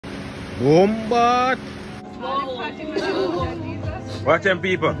Bombat. Watch them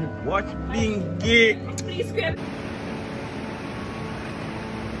people. Watch being gay.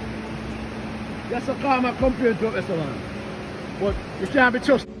 That's a calmer compared to restaurant. But you can't be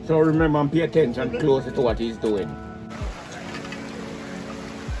trusted. So remember and pay attention closely to what he's doing.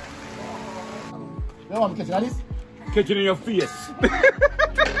 You want me to catch this? Catch it in your face.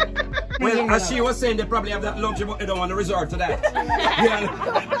 Well, as she was saying, they probably have that luxury, but they don't want to resort to that.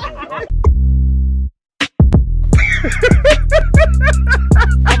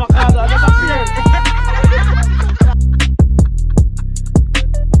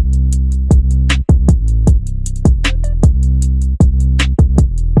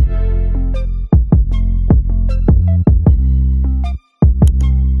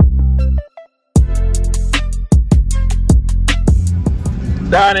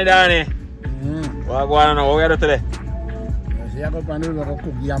 Danny. What going on? What we do today? I go and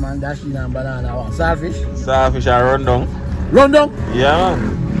cook yam and dashing and banana. Saltfish. Saltfish and rundown. Rundown? Yeah,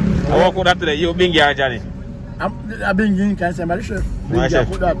 man. I work with that today. You been here, Johnny? I've been here, can I say, my chef. My chef.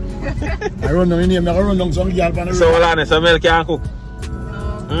 Put that. I run down in here, I run down some girl. So, hold on, so Mel can't cook?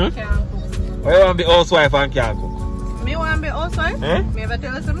 No, can't cook. Why you want to be housewife and can't cook? Me want to be housewife? Eh? Me ever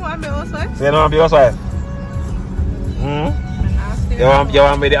tell you I want to be housewife? So you don't want to be housewife? You want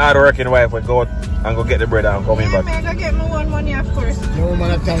to be the hard working wife and go out and go get the bread and come in back? Yeah, I go get my own money, of course. No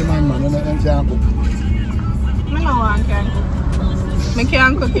man at time, man. You know them can't cook. I no one can cook. I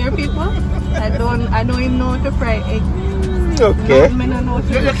can't cook here, people. I don't even know how to fry egg. Okay. No, I don't know how to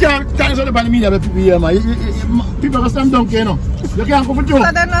You can't tell us about the media about people here, man. People are slam dunk, you know. You can't cook for two. So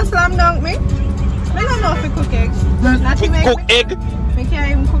they not slam dunk me? I don't know if I cook eggs. Not to make Cook egg? I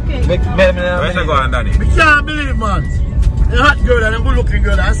can't even cook eggs. Where's the going, Danny? I can't believe, man. A hot girl and a good looking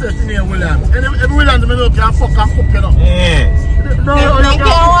girl and says to me in Williams. And every Williams, I know can fuck and cook, you know. Yeah. No, you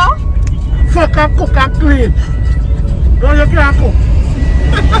can't fuck and cook and clean. No, you can't cook.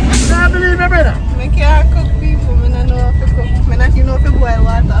 Can't believe me, brother. I can't cook people. I don't know how to cook. I don't know how to boil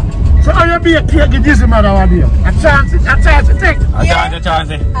water. So how you be a cake with this mother one day? A chance to take. A chance.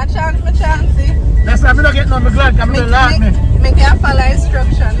 My chance. That's why I don't get no glad because I don't like me. I can't follow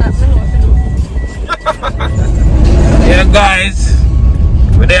instruction. That's what I know to do. Yeah, guys.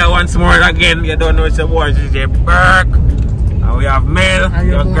 We're there once more again. You don't know it's your boy, DJ Burke. And we have Mel,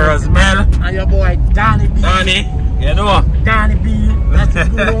 your girl's Mel. And your boy, Danny B. Danny, you know. Danny B. That's a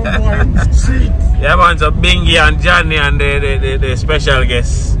good old boy in the street. Yeah, man, so Bingy and Johnny and the special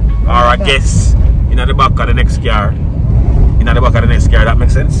guests, or a guest, in the back of the next car. In the back of the next car, that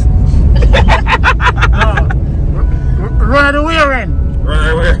makes sense? Run the wearing.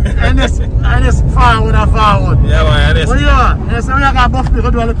 Right. And this forward and forward. Yeah, man, and this. Well, yeah, and so we got buff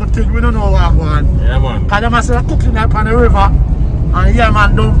people do a little thing, we don't know what I'm going. Yeah, man. Because they must have cooking up on the river. And yeah,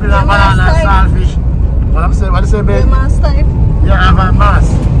 man, dumpling and banana and saltfish. What I'm saying, what you say, babe? Mass type. Yeah, I have a mass.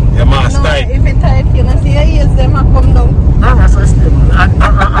 Yeah, mass No, type. if it's tight, you know, see, I use them and come down. No, that's a stable. I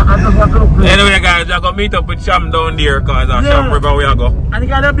don't want to play. Anyway, guys, I'm going to meet up with Sham down there because Sham River we are go. And you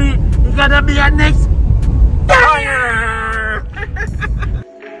gotta be a next fire!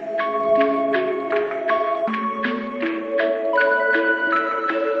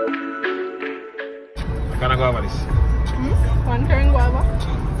 Can I go over this? One turn guava.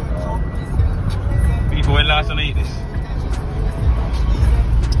 People when last time I eat this.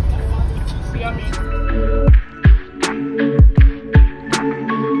 Yummy.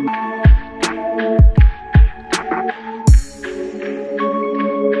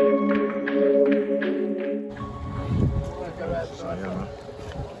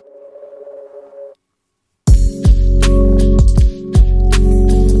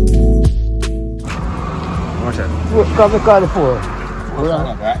 Call the 4.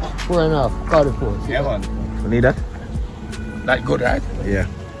 4.5. Call the 4. Yeah, man. You need that? That good, right? Yeah.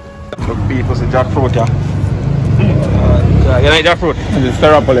 Look, people say jackfruit, yeah. You like jackfruit? Just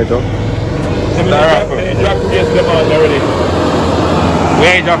stir up a little. Jackfruit. Jackfruit is them out already.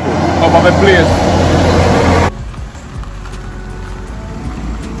 Where is jackfruit? Up on my place.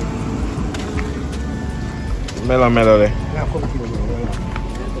 Mellow there.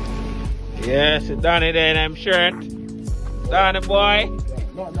 Yes, Danny there in them shirt. Danny boy.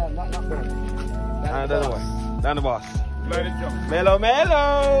 No, not boy. Danny boy. Danny boss. Mellow.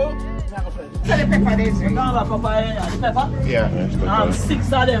 Tell the pepper this. The pepper? Yeah.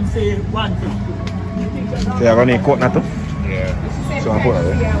 6 of them say 150. So you're going to need coconut too? Yeah. So I put it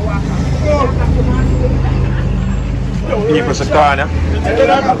there. People say corner.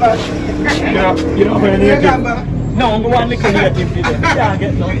 You know when you get No, I'm going to make a native video. I can't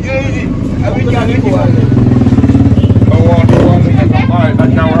get no. Alright, that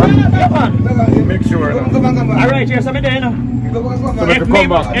can work. Alright, yes, I'm there now. So if come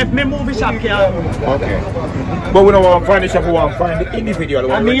back. If me move the shop here, Okay. But we don't want to find the shop, we want to find the individual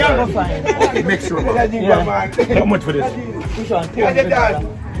one. and me have to find. Make sure. Yeah. How much for this? Which one?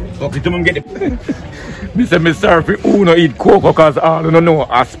 $200. Okay, to get it. Me say me sorry for who no eat cocoa because all you don't know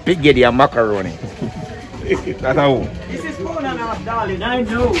are spaghetti and macaroni. That's how. This is $4.5, darling. I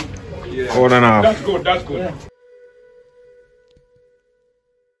know. Yeah. Hold on now. That's good, that's good. Yeah.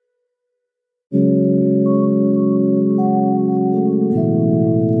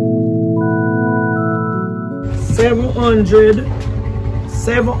 $700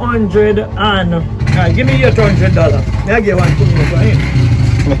 and give me your $200. May I get one to me for him?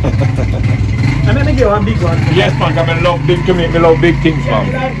 And let me get one big one. Yes, man, because I love big to me. I love big things, Yeah, I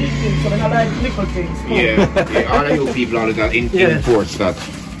man. like big things, so I like little things. Yeah, all of you people are that imports that.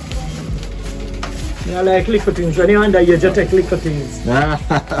 Yeah, I like little things. When you're under, you just take little things.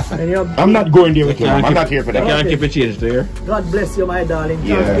 I'm not going there with you. I'm not here for that. Can't keep it change there. God bless you, my darling.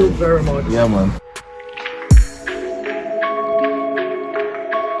 Yeah. Thank you very much. Yeah, man.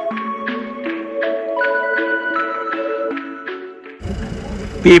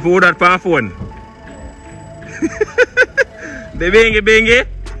 People that for phone. The bingy.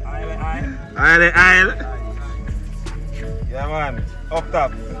 Aisle. Yeah man, up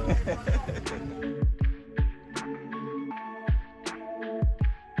top.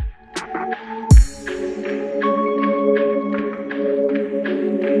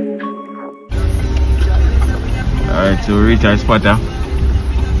 Alright, so we reach our spot now.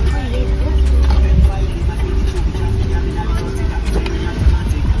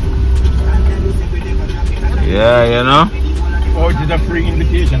 Yeah, you know. Oh, it is a free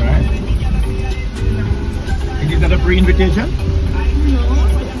invitation, right? Is that a free invitation?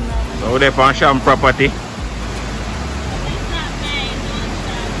 So they're on Sham property.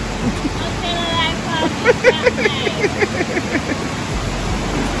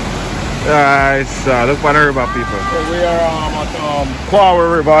 Look for the river people. So we are at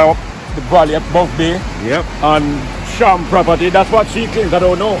Quarry River, the valley at Buff Bay. Yep. On Sham property. That's what she claims, I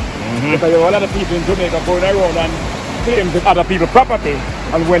don't know. Because there are a lot of people in Jamaica going around and claim that other people's property.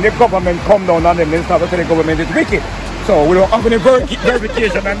 And when the government come down on them, they start to say the government is wicked. So we don't have any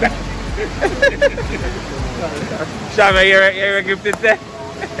verification on that. Sham, you're a gift there.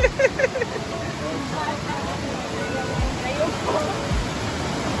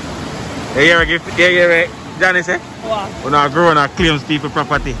 You're a gift. Yeah, Johnny say? What? We're not growing our claims people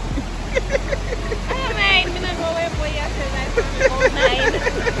property.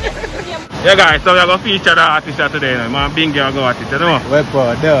 Yeah guys, so we're going to feature the artist today. Man, Bingy will go at it, you know?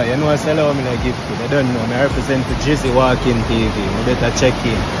 Well, there, you know, I sell out me a gift. I don't know. I represent the Drizzy Walking TV. You better check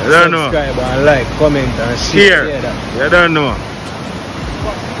in. I don't know. Subscribe and like, comment and Share. share. You don't know.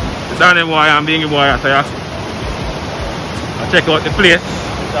 Danny boy and Bingy boy, so yeah. I'll check out the place.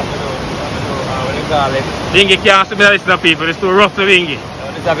 What do you call it? Bingy can't see me listen to people, it's too rough to Bingy.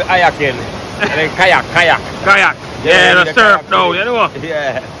 This is a kayaking. Kayak. Kayak. Yeah, the surf now, you know?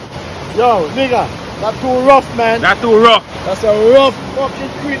 Yeah. Yo, nigga, that's too rough, man. That's too rough. That's a rough fucking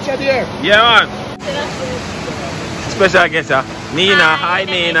creature there. Yeah, man. Special guest, Nina. Hi,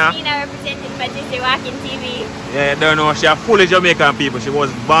 Nina. Nina representing by Drizzy Walking TV. Yeah, I don't know. She a fully Jamaican people. She was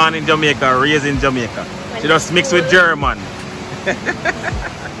born in Jamaica, raised in Jamaica. She just mixed with German.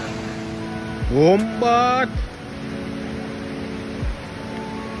 Wombat.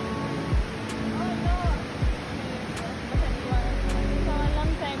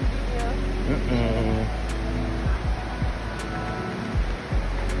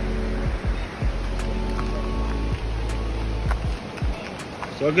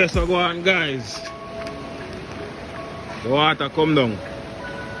 So guess what go on, guys? The water come down.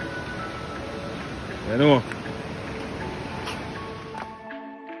 You know.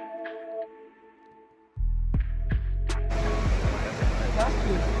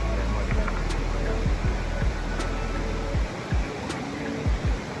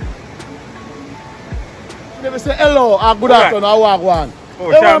 Never say hello or good afternoon or walk one. Oh,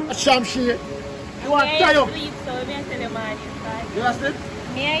 You Sham. want Sham shit? You want tie up? Sleep, so I may tell your man inside. You want sleep?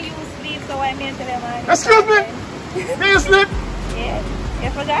 May I use sleep, so I may tell your man. Excuse me? May you sleep? Yeah. You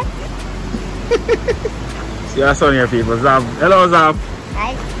forgot? See your son here, people. Zab. Hello, Zab.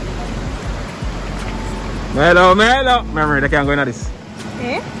 Hi. Hello. Remember, they can't go into this.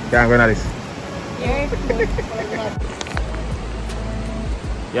 Eh? Can't go into this. You're good.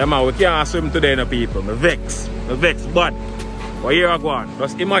 Yeah, man, we can't swim today, no people. Me vex, but what here I go on?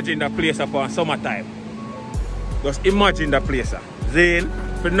 Just imagine the place upon summertime. Just imagine the place. Zane,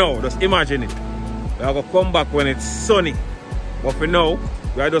 for now, just imagine it. We are going to come back when it's sunny. But for now,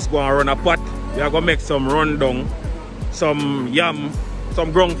 we are just going to run a pot we are gonna make some rundown, some yam,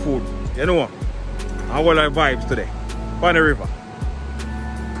 some ground food. You know what? I want our vibes today. On the river.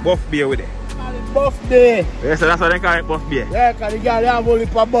 Buff beer with it. Buff day. Yes, so that's what they call it, buff beer. Yeah, because the girl have only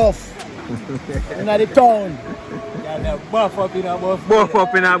for buff. In the town. Yeah, buff up in a buff. Buff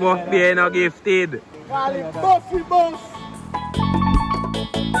up in a buff beer, no gifted. Call it buffy buff.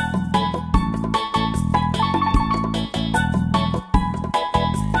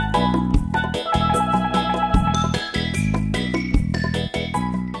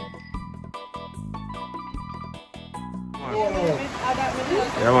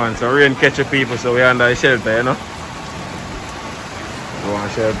 Yeah man, so rain catch the people, so we're under the shelter, you know. Go on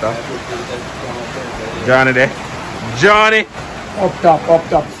shelter. Johnny there. Johnny! Up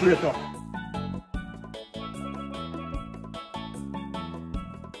top, straight up.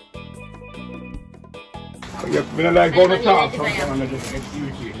 Yeah, we don't like going to talk. So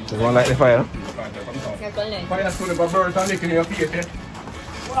you want light the fire? Fire soon if a bird and licking in your face, eh?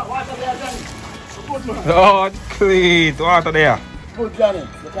 Oh, clean. Water there. Good Johnny,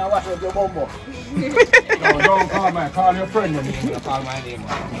 you can wash out your bumbo. No, don't call my, call your friend when you call my name.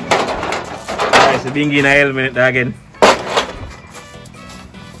 Alright, so Bingy in a helmet again.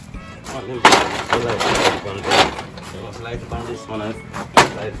 Light on this one,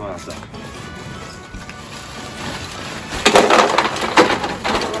 light faster.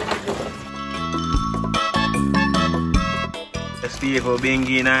 Steve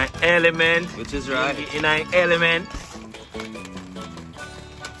Bingy in an element. Which is right. Bingy in an element.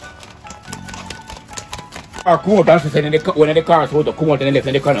 Or come out and say when the car is out, come out and left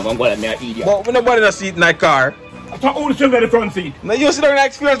in the corner and go and eat you. But we nobody in seat in that car. So who sit in the front seat? Now you sit down and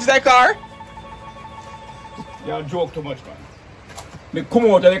experience that car? You joke too much, man. Me come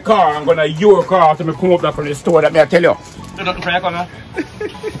out of the car and gonna your car so me come up from the store that me I tell you. Do nothing for you, come on.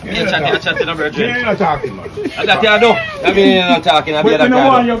 You're chatting about Virgin. You're not talking, man. I got you, do. I mean, you're not talking. I mean,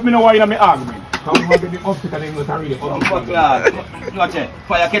 Me know why you're me argument. How you have the obstacle in the really fuck lad. Watch it.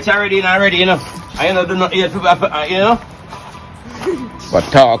 Fire catch already and already, you know. I know do not eat food, you know. But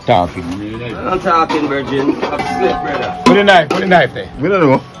talking. I'm not talking, Virgin. I'm slip, brother. Put the knife there. We don't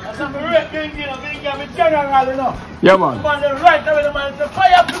know. Yeah, man.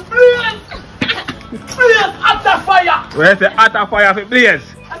 After fire! Where's the after fire for blaze?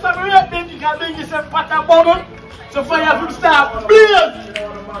 That's a real thing, you can bring yourself water bubble. So fire will start blaze!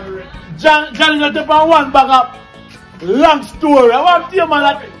 Johnny not take on one bag up. Long story. I want to tell you, man,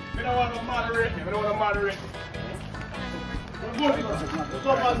 that. I don't want to moderate me. I don't want to moderate me.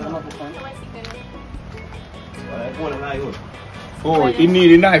 Oh, he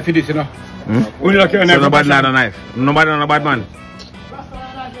need a knife for this, you know. We don't care. So no bad lad a knife. Nobody on a bad man.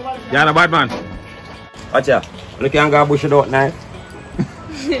 You're a bad man. Watch out. Look at you bush it out knife.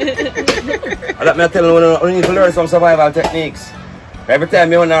 Let me tell you, we need to learn some survival techniques. Every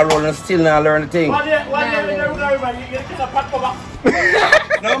time you want to roll and still not learn the thing.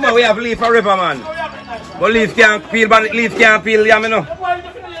 No man, we have leaf for river, man. But leaf can't peel, but leaf can't peel, yeah, me know.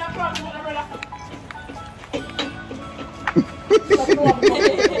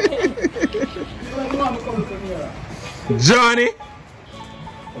 Johnny.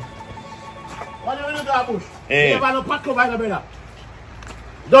 What do you do that bush? Hey. You have no pack over the brother.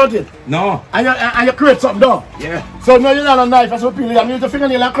 Don't it? No. And you create something, don't? Yeah. So now you're not a knife, that's what people you need to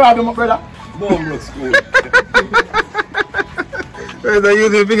fingernail and crab them up, brother. Boom looks good. Where's the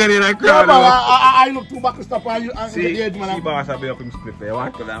using fingernail and Yeah, crowd? man, I look too back to stop and you and See, the edge, man. see boss have been up him split there,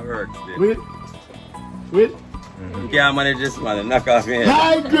 what? Could have hurt. Wait. You can't manage this, man. Knock off me head.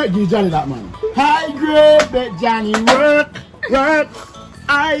 High grade, give Johnny that, man. High grade, bet Johnny work.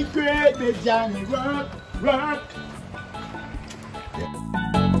 High grade, bet Johnny work.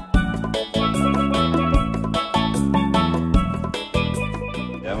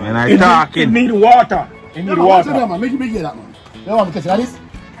 And I talking. It need water. It need water. There, man. Make me get that, man. You want me to catch it like this?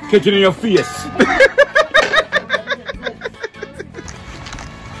 Catch it in your face.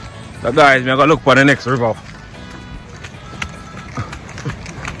 So guys, I'm gonna look for the next river.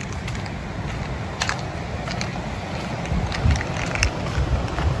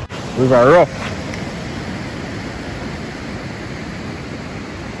 River rough.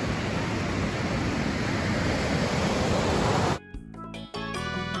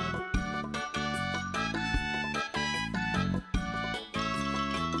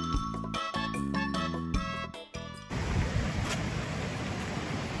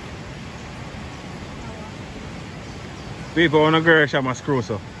 People on a girl shot my screw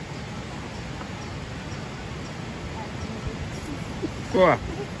so. What?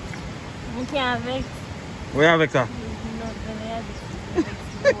 I can't vex. Where are Victor? Nothing.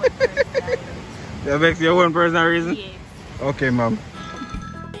 You vex your own personal reason? Yes. Okay, ma'am.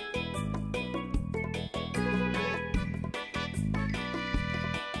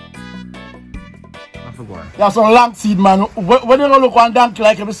 You have some long seed, man. When you look on donkey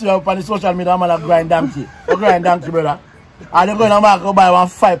like you see up on the social media, man, I grind donkey. You grind donkey, brother. And they're going to go buy 1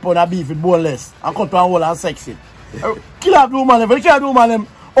 5 pound of beef with boneless and cut one hole and sex it. Kill up the woman, if you kill the woman,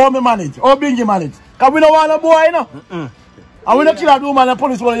 how me manage? How Bingy manage? Because we don't want a boy, you know. And when you kill the woman, the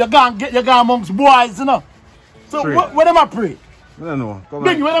police will you go amongst boys, you know. So, where them I pray? I don't know.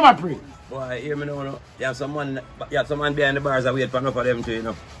 Bingy, where them I pray? Boy, hear me now, no? You have some man behind the bars that wait for enough of them too, you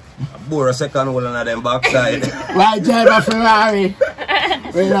know. Bore a second hole on them backside. Why drive a Ferrari?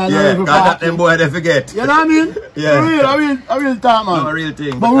 Yeah, that them boy they forget. You know what I mean? Yeah. I real talk, man. No, a real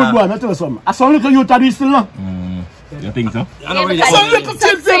thing. But good boy, I tell you something. I saw little youth at this still, no? You think so? I know really Some little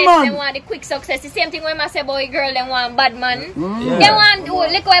kids, man. They want the quick success. The same thing when I say boy girl, they want bad man. They want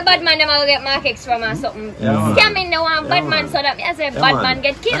look why bad man, they want to get markets from or something. Scamming, they want bad man so that I say bad man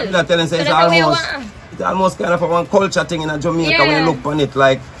get killed. I'm not telling you, it's almost kind of a one culture thing in Jamaica when you look on it,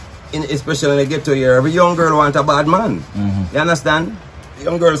 like, especially when you get to here, every young girl wants a bad man. You understand?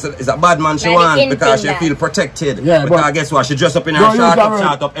 Young girl is a bad man she wants because she feel protected. Yeah, because guess what? She dress up in her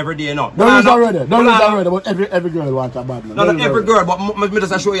short up every day, you know. Don't lose already, but every girl wants a bad man. No, not every girl, but me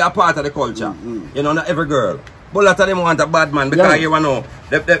just show you a part of the culture. You know, not every girl. But a lot of them want a bad man because you know,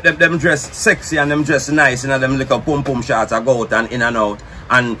 them dress sexy and them dress nice, you know, them little pum shots are go out and in and out.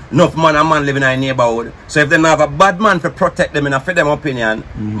 And enough man and man living in a neighborhood. So if they have a bad man to protect them in a for them opinion,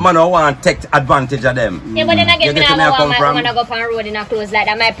 man don't want to take advantage of them. Yeah, but then again, I don't want my woman to go on road in a clothes like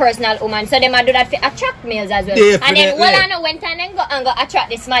that, my personal woman. So they might do that to attract males as well. Definitely. And then well I know when time then go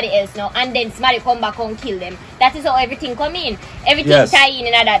attract this somebody else now, and then somebody come back and kill them. That is how everything come in. Everything tie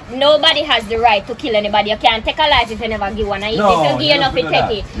in and that. Nobody has the right to kill anybody. You can't take a life if you never give one. And if you give enough to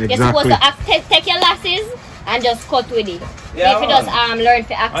take it. You're supposed to take your losses and just cut with it. Yeah, if you just learn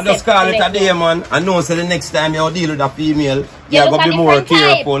to accept. And just call it a day, man. And know so the next time you deal with a female, you're going to be more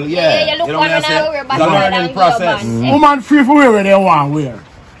careful. Yeah, you look one and wear the learning process. Woman free for wear they want wear.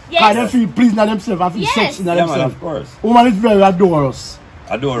 Yes. Because they feel pleased in themselves and feel sexy in themselves. Man, of course. Woman is very adorous.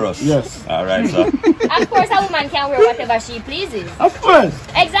 Adorous? Yes. Alright, so. Of course, a woman can wear whatever she pleases. Of course.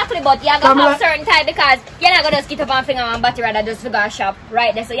 Exactly, but you're going to have certain time because you're not going to just get up and finger on battery rather just figure shop,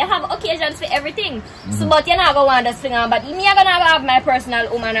 right there. So you have occasions for everything. So, but you're not going to want to just finger on battery. Me, I'm going to have my personal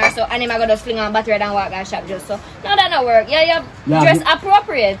woman or so, and I'm going to just finger on battery and walk and shop just so. No, that not work. You dress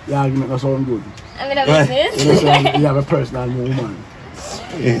appropriate. Yeah, argument that's sound good. I mean, a business. You have a personal woman.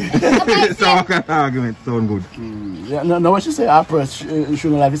 So what kind of argument sound good? Yeah, no, what she say, our person,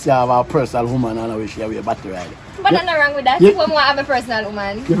 shouldn't like to say have a personal woman and we should have a battery ride. But nothing wrong with that. Suppose we have a personal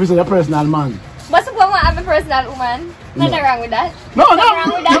woman. If you say a personal man. But suppose we have a personal woman. Nothing wrong with that. No,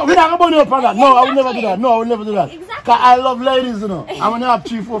 we're not going to do that. No, I will never do that. No, I will never do that. Exactly. Because I love ladies, you know. I'm going to have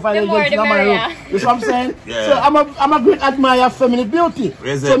 3, 4, 5 ladies in my room. You see what I'm saying? Yeah. So I'm a great admirer of feminine beauty.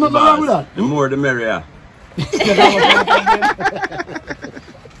 So nothing wrong with that. The more the merrier.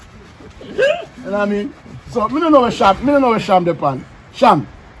 You know what I mean? So, I don't know where Sham depend. Sham.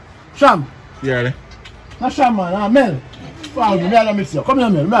 Yeah. Not Sham, man. Mel. Follow me. Let me see you. Come here,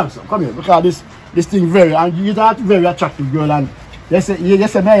 Mel. Come here. Because this thing very, and you are very attractive girl. And you say, me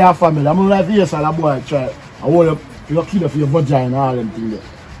have family. I'm going to have years and a boy try. I want you kill her for your vagina and all them things there.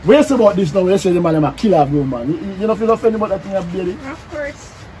 What you say about this now? When you say the man, I'm a killer bro, man. You don't feel offended about that thing, baby? Of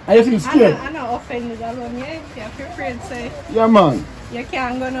course. And you feel scared? I'm not offended alone. Yeah, you have to afraid, say. Yeah, man. You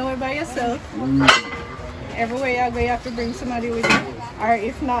can't go nowhere by yourself. Everywhere you go, you have to bring somebody with you. Or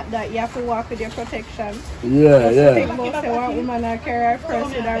if not that, you have to walk with your protection. Yeah. Think about say one woman or carry her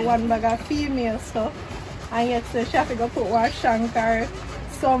purse with her one bag of female stuff. And yet so she have to go put one shank or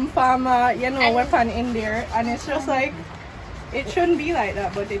some farmer, weapon in there. And it's just like, it shouldn't be like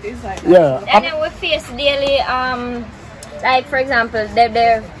that, but it is like that. Yeah. And then we face daily, like for example,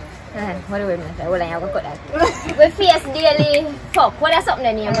 they're what do we mean? Well, I have to cut that. We face daily fuck. What is something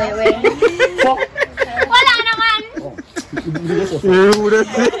in here? Wait. Fuck. Hold on, man. We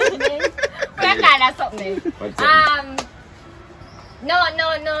call that something. No.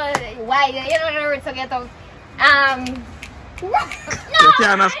 Why? You don't know where to get up. No. You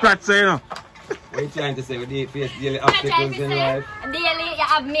can't scratch, say, you know. What are you trying to say with the face daily obstacles in life? Daily, you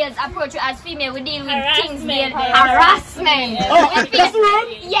have males approach you as female, we deal with things male harassment. Oh, that's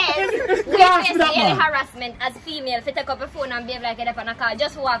right. Yes. We face any harassment as female. If you take up a phone and behave like you're on a car,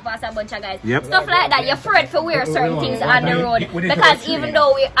 just walk past a bunch of guys. Yep. Stuff like that. You're afraid to wear certain things on the road. Because even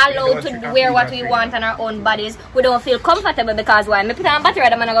though we're allowed to wear what we want on our own bodies, we don't feel comfortable because why? Me put on battery,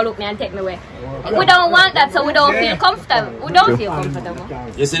 the man gonna look me and take me away. We don't want that, so we don't feel comfortable. We don't feel comfortable.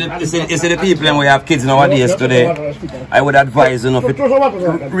 You see the people when we have kids nowadays today, I would advise you know,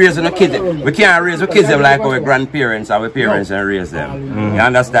 raising a kid. We can't raise our kids like our grandparents or our parents and raise them. You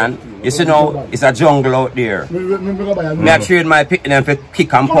understand? You see now, it's a jungle out there. I train my picking them for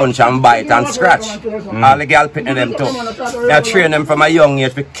kick and punch and bite and scratch. All the girls picking them too. I train them from a young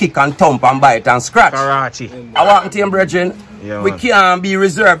age for kick and thump and bite and scratch. Karachi. I want to him, brethren. Yeah, we can't be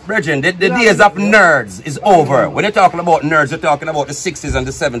reserved, brethren. The days of nerds is over. When you're talking about nerds, you're talking about the 60s and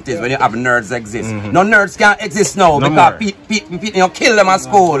the 70s when you have nerds exist. No nerds can't exist now because people you kill them at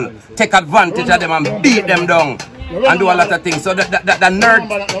school, take advantage of them and beat them down and do a lot of things. So that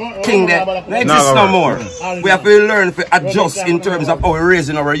nerd thing there exists no more. We have to learn to adjust in terms of how we're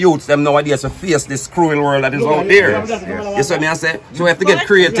raising our youths them nowadays to face this cruel world that is out there. You see what I say? So we have to get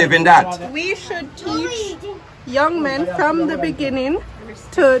creative in that. We should teach young men from the beginning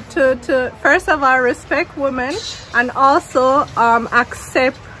to first of all respect women and also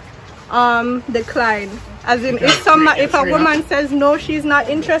accept decline. As in, if a woman says no, she's not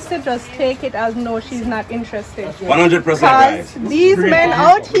interested, just take it as no, she's not interested. 100% right. These men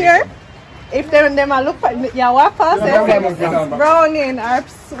out here, if them a look at you walk past them, browning or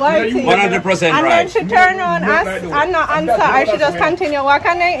whiting, 100% and right. then she turn around and not answer, or she just continue walk,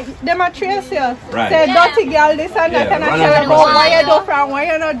 and then them a trace you. Right. Say dirty girl this and that, and I tell them why you do from why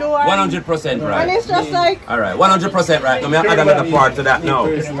you not do. 100% right. And it's just like. All right, 100% right. Now me add another part to that now.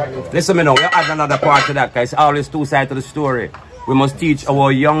 Listen me now, we add another part to that, guys. It's always two sides to the story. We must teach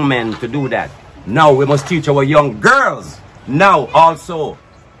our young men to do that. Now we must teach our young girls now also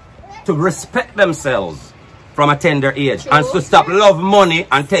to respect themselves from a tender age. True. And to stop love money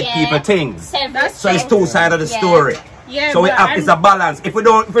and take people things. So it's two sides of the story. Yeah, so it's a balance. If we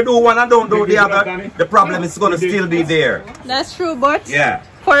do one and don't do the other, the problem is going to still be there. That's true, but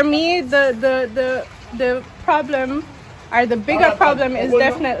for me the problem or the bigger problem is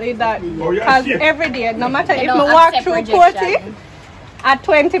definitely that because every day, no matter if I walk through 40, at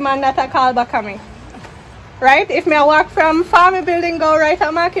 20 man that I call back at me. Right? If I walk from farm building go right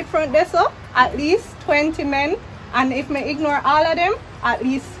at market front there, so at least 20 men, and if I ignore all of them, at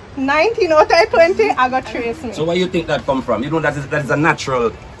least 19 out of 20 I got trace me. So where you think that come from? You know that is a natural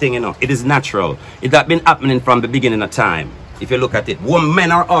thing, you know. It is natural. It has been happening from the beginning of time. If you look at it,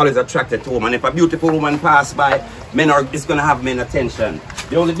 men are always attracted to women. If a beautiful woman pass by, it's gonna have men attention.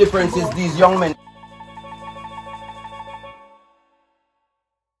 The only difference is these young men.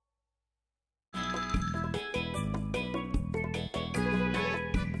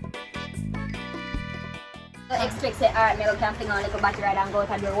 Expect say, alright, me go camping on like a battery ride and go out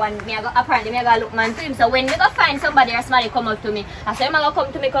and do one. Apparently, I go look man to him. So when me go find somebody or somebody come up to me, I say, I'm gonna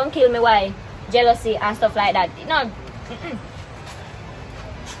come to me, come kill me, why? Jealousy and stuff like that. No.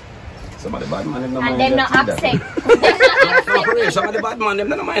 Somebody bad man, them no and mind them not accept. Some of the bad man, them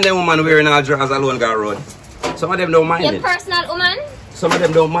don't mind them woman wearing all drawers alone go road. Some of them don't mind Your it. personal woman? Some of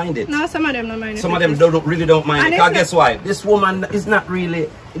them don't mind it. No, some of them don't mind it. Some of them really don't mind it. Because guess why? This woman is not really.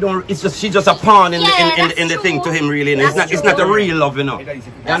 She's just a pawn in the thing to him really. It's not a real love, you know. You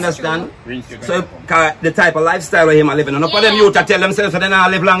understand? So the type of lifestyle of him are living. Enough of them youth to tell themselves so they not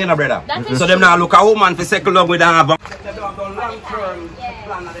live long, you know, brother. So them now look a woman for second love with her. They don't have a long-term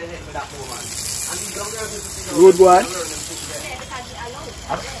plan of their head with that woman. Good boy.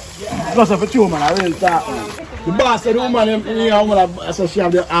 Because of a human, I really thought. The boss said the woman, so she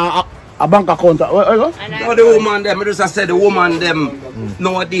have a bank account. No, the woman them, I just said the woman them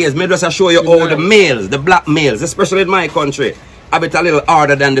nowadays, I just show you how the males, the black males, especially in my country, are a little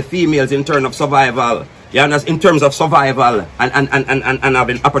harder than the females in terms of survival. You understand? In terms of survival and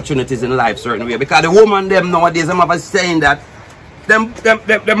having opportunities in life certain way. Because the woman them nowadays, I'm always saying that them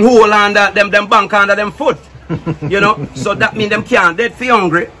hole under them bank under them foot. You know? So that means them can't dead feel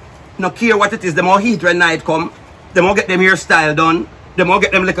hungry. No care what it is, them all heat when night come, them all get them hairstyle done, them all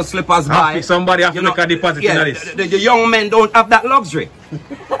get them little slippers by. Somebody have to make a deposit in this. The young men don't have that luxury.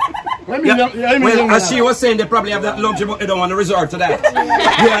 Well, as she was saying, they probably have that luxury, but they don't want to resort to that.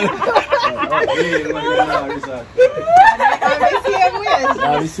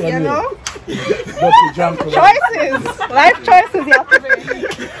 You know? Choices, life choices you have to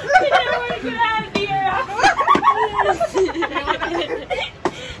make.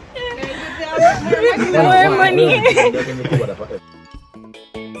 More money.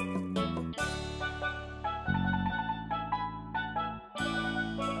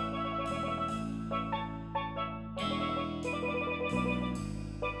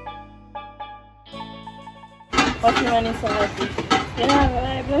 What you want is salty? You know,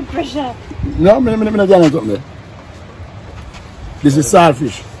 high blood pressure. No, I'm not doing something. This is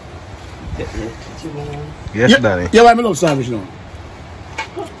saltfish. Yes, Danny. Yeah, why I love saltfish now?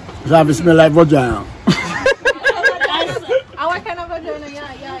 Saltfish smell like vagina. What kind of vagina?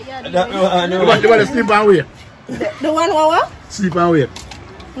 Yeah. The one that sleep and wake. The one what? Sleep and wake.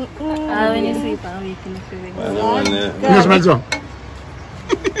 When you sleep and wake, you feel it. You smell so?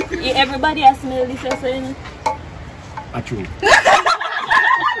 Everybody has smell this as well. True.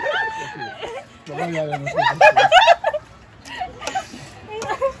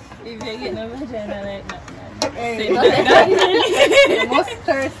 If you get no vagina like that, you must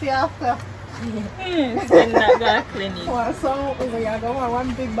thirsty after. Send that guy clinic. So we are going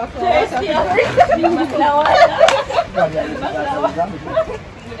one big bucket of water.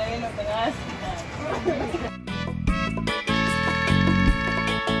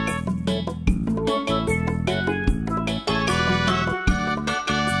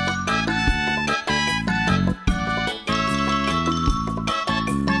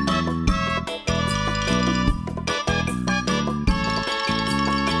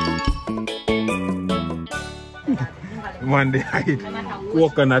 One day I eat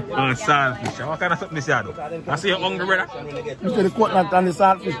coconut and saltfish. What kind of something this here do? I see you hungry, brother? You say the coconut and the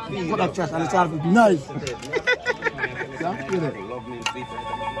saltfish. Coconut trash and the saltfish. Nice.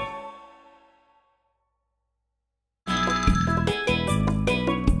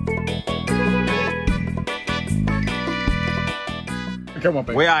 Come on,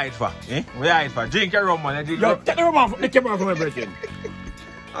 where are it for? Eh? Where are it for? Drink your rum, man. Yo, take the rum off. Take the rum from my breaking.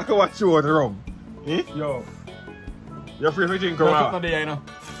 I can watch you with the rum. Eh? Yo. You're free to drink rum. There, you know.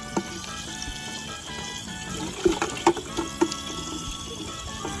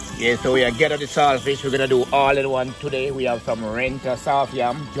 Yeah, so we are getting the saltfish. We're gonna do all in one today. We have some renta soft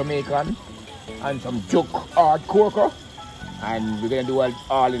yam, Jamaican, and some juk hard cocoa. And we're gonna do it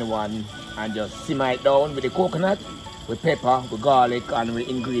all in one and just simmer it down with the coconut, with pepper, with garlic, and with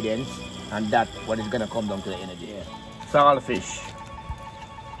ingredients. And that's what is gonna come down to the energy. Yeah. Saltfish.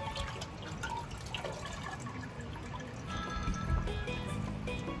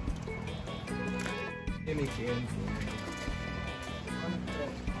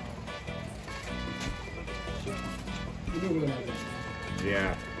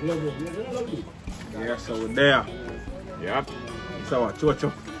 Yeah. Yeah, so we're there. Yep. So what?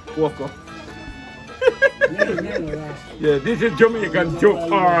 Chocho. Cocoa. Yeah, this is Jamaican juk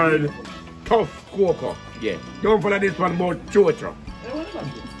hard tough cocoa. Yeah. Don't follow this one about chocho.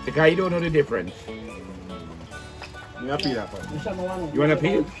 Because you don't know the difference. You peel that one? You want to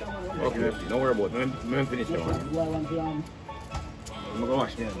peel? Okay, don't worry about it. I'm going to finish that one. I'm going to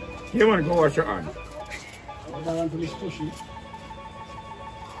wash them. You want to go wash your hand?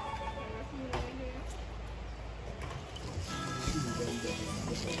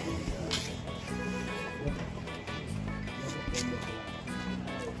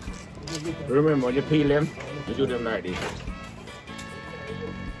 Remember, when you peel them, you do them like this.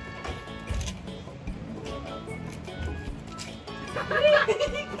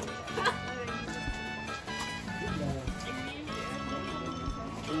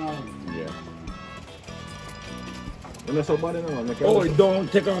 Yeah. You're not so bad enough. Oh,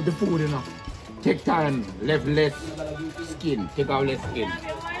 don't take out the food enough. Take time, left less skin. Take out less skin.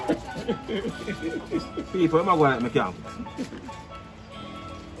 People, I'm going to make camp.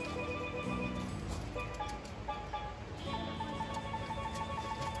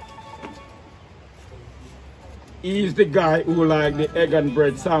 He's the guy who like the egg and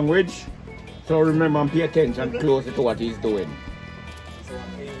bread sandwich. So remember and pay attention closer to what he's doing.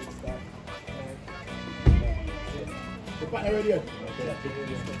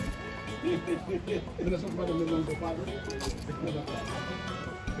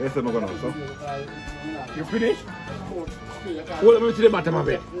 Yes, I'm going to. You finished? Hold me to the bottom of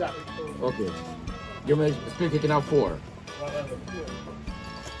it. Okay. You may split it in 4.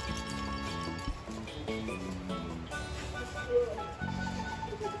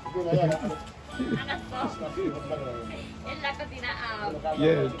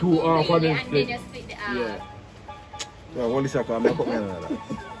 Yeah, 2 half on it. And then you split the Yeah. Yeah, what is that? I'm not cooking that.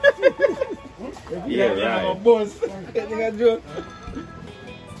 Yeah, right. I'm a boss. You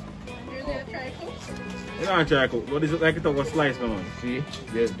don't try to cook. What is it like? It took a slice, man. See?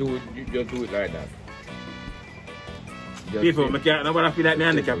 Just do it like that. Just People, I can't, nobody feel like me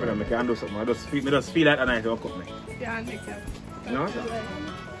handicapped. I can't do something. I just feel like a night to cook me. You're handicapped. No?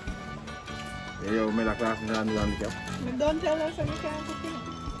 Yeah, yo, middle class and handicapped. Don't tell us that you can't cook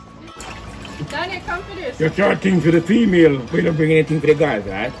it. Danny, come for this. You charge things for the female, but you don't bring anything for the guys,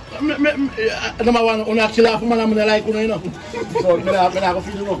 right? Number one, you actually have a man and I like you, you know. So, I go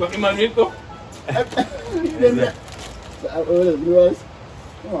feel you. Imagine it,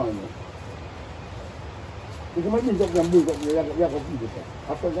 Come on, man. You can make up them boots up there, you have to feed it.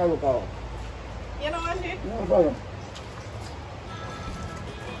 After that, look out. You know what, Nick? No problem.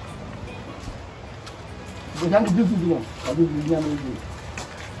 We can't do this again. I'll do this again.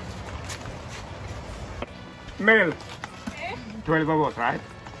 Male. 12 of us, right?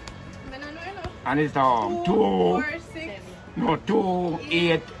 And it's 2,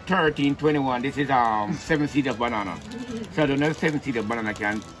 8, 13, 21. This is 7 seed of banana. So the next 7 seed of banana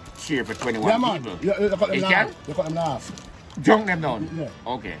can share for 21 people. You cut them It in can? half. You cut them in half. Junk them down? Yeah.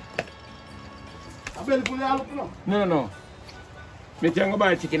 Okay. I better put it all up, you know. No. Me can go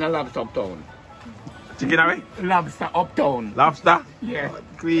buy chicken and lobster uptown. Chicken away? Lobster uptown. Lobster? Yeah.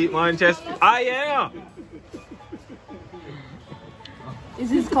 Creek, Manchester. Ah, yeah.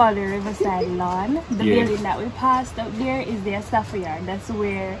 This is called the Riverside Lawn. The Yeah. building that we passed up there is the staff yard. That's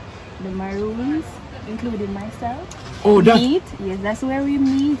where the Maroons, including myself, Oh, that's... meet. Yes, that's where we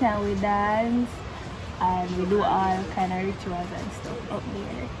meet and we dance and we do all kind of rituals and stuff up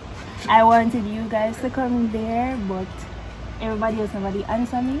there. I wanted you guys to come there, but everybody else, nobody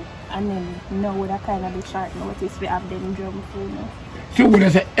answer me. And then now with that kind of the short notice, we have them drum phone. So when I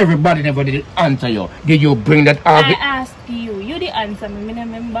say everybody never did answer you, did you bring that up? I asked you. You did answer me. I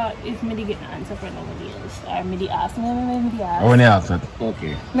don't remember if me did get an answer from nobody else. Or me did ask me. Remember me did ask. When you ask it.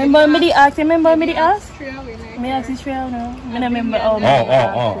 Okay. Remember me did ask. Remember me did ask. Trail, Me ask is trail now. I don't remember.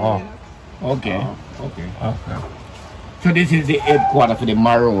 Okay. So this is the headquarters for the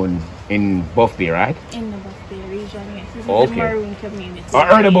Maroon in Buffy, right? In the Buffy region, yes. This is Okay. the Maroon community. I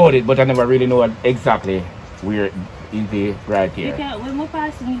heard about it, but I never really know exactly where is the right You here. can, when we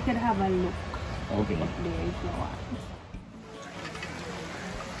pass, you can have a look Okay. up there if you want.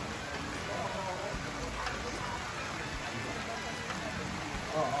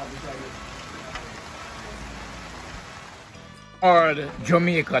 Or the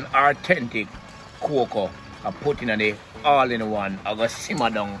Jamaican authentic cocoa are put in the all-in-one. I go simmer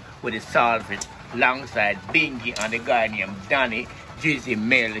down with the saltfish alongside Bingy and the guy named Danny, Drizzy,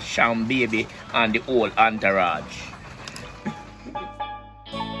 Mel, Sham Baby, and the whole entourage.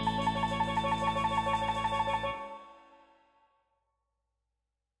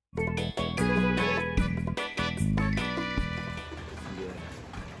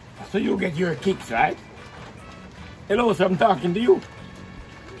 So you get your kicks, right? Hello, so I'm talking to you.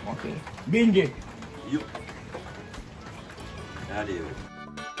 Okay. Bingy. You. How do you?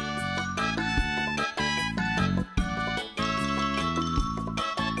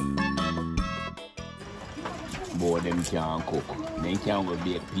 Boy, them can't cook. They can't go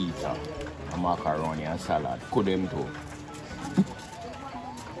bake pizza, and macaroni and salad. Cook them too.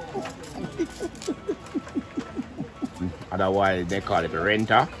 Otherwise, they call it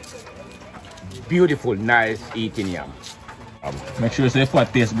renter. Beautiful, nice eating yam. Make sure the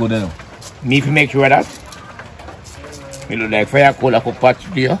pot tastes good enough. Me to make sure that me look like fire cola cook pot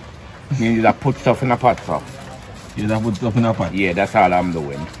there. Me just put stuff in a pot, so. You just put stuff in a pot. Yeah, that's all I'm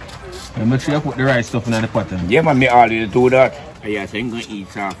doing. And make sure you put the right stuff in the pot. Yeah, man, me always do that. Yes, I'm going to eat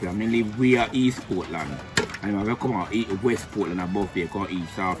South. I live we are East Portland. I'm going to come out eat West Portland above there, come eat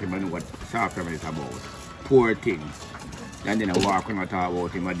South. I know what South is about. Poor things. And then I walk and I talk about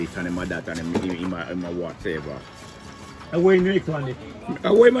him, this and him, that, and him, my whatever. And where you next one?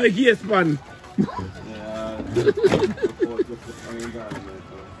 I wear my gear span.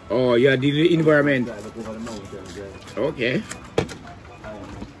 Oh, yeah, the environment. Okay.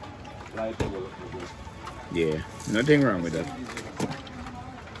 Yeah, nothing wrong with that.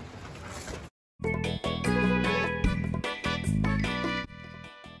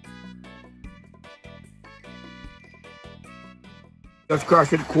 Just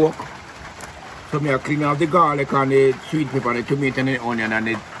crush with coke. So I clean off the garlic and the sweet pepper, the tomato and the onion and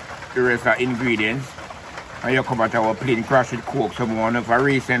the rest of the ingredients. And you come out our plain crush with coke. Someone if a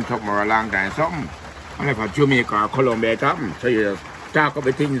recent something or a long time something. And if a Jamaica or Colombia it happen. So you just talk up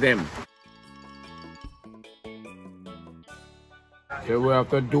the things them. So we have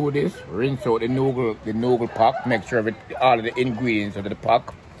to do this, rinse out the noodle pack, make sure that all of the ingredients of the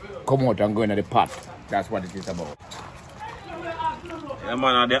pack come out and go into the pot. That's what it is about. Yeah,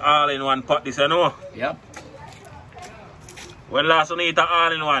 man, the all-in-one pot this, you know? Yep. When last one eat an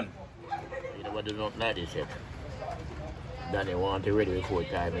all-in-one? You know what, do not like this yet. Then they want it ready before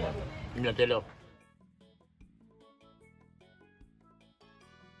time, you know. You know, tell you.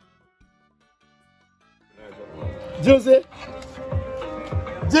 Jose,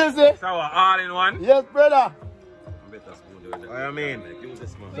 Drizzy. So all in one? Yes, brother. What you mean?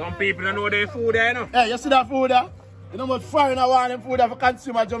 Some people don't know their food there, you know? Hey, you see that food there? You know what foreign I want them food there for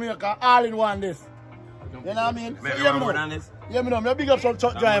consumer Jamaica, all in one this. You know what I mean? So, yeah, me know. Me big up some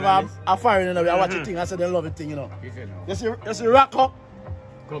truck driver, a foreign, you know, I watch the thing, I say they love the thing, you know. You see Rocco?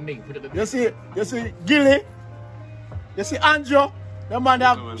 You see Gilly? You see Andrew? The man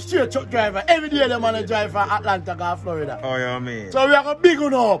that straight truck driver. Every day the man drive from Atlanta to Florida. Oh, yeah, man. So we are going to big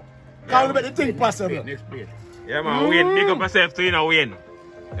one up. Can we make the thing possible? Yeah, man, Wayne, big up yourself to, you know, Wayne.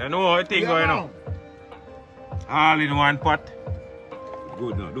 You know how the thing going on. All in one pot.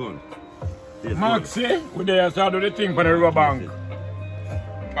 Good, no, don't. Mark, see? We there start do the thing for the river bank.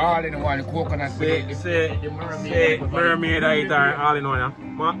 All in one coconut. Say, mermaid I eat all in one, yeah?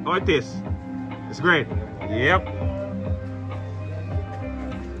 How it is? It's great. Yep.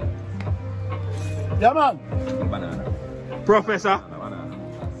 Yeah, man. Banana. Professor. Banana.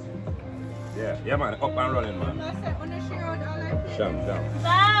 Yeah, man. Up and running, man. Sham.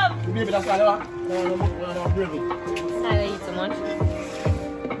 Baby, that's all I want. I eat so much.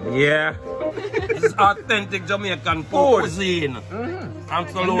 Yeah. This is authentic Jamaican food cuisine.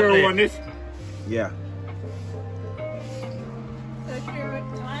 Absolutely. Yeah.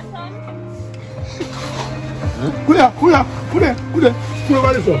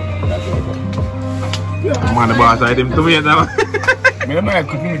 Man, the boss I him to me now. Me don't know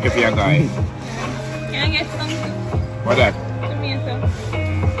cooking with your guy. Can I get something? What that? Tomato.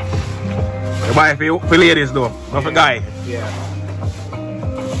 You buy for ladies though, not for guy. Yeah.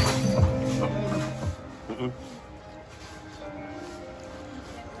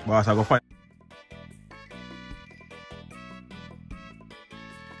 Boss, I go fight.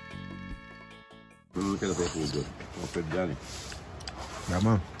 Yeah,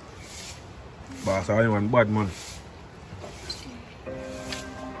 man. Boss, I only one bad man.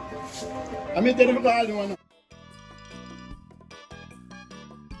 I mean, tell them all the one.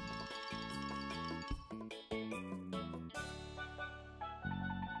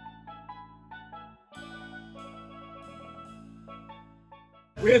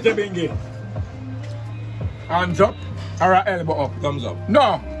 Where's the bingy? Hands up or an elbow up? Thumbs up.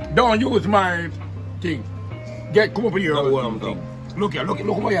 No, don't use my thing. Come up here. Thumbs up. Look here, look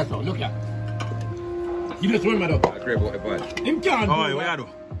over here, son. Look here. You just swim it up. I crave what the bad. Him can't Oh, do what that. you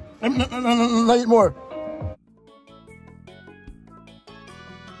do? No, eat more.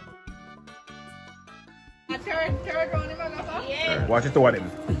 Third round, Yeah. Watch it toward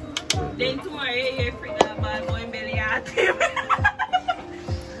him. Then tomorrow you freak that bad boy belly at him.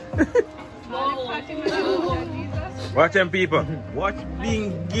 Watch them people. Watch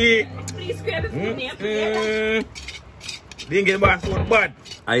Bingy. Please grab it for me. Please. Bingy boss one bad.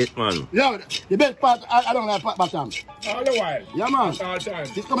 I eat, man. Yo, the best part, I don't like pat bottom. All the while. Yeah, man. All the time.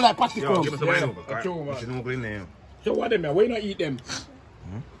 It's coming like patty Yo, crumb. give me some Yeah, yeah, that's true, man. It's no green there. So what them? Why you not eat them?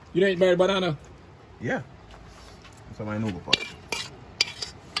 You don't eat my banana? Yeah. That's my noble part.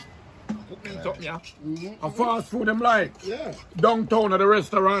 Cook them something, yeah. A fast food them like. Yeah. Downtown at the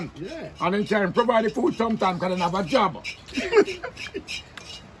restaurant. Yeah. And then try and provide the food sometimes because they have a job.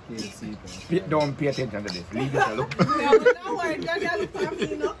 Don't pay attention to this. Leave it alone.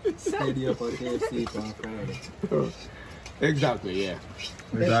 Steady up on KFC on Friday. Exactly, yeah.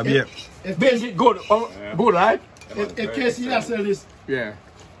 It's beer. Basic good. Good, right? If Casey that sell this, Yeah.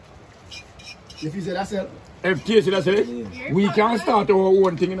 if you say that sell, If Casey that's it, we can start our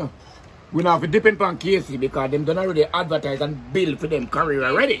own thing, you know. We don't have to depend on Casey because them done already advertise and build for them career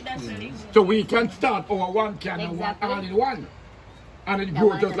already. So we can start our one can and one all in one. And it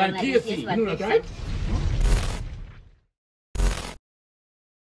grows just like Casey. You know that, right?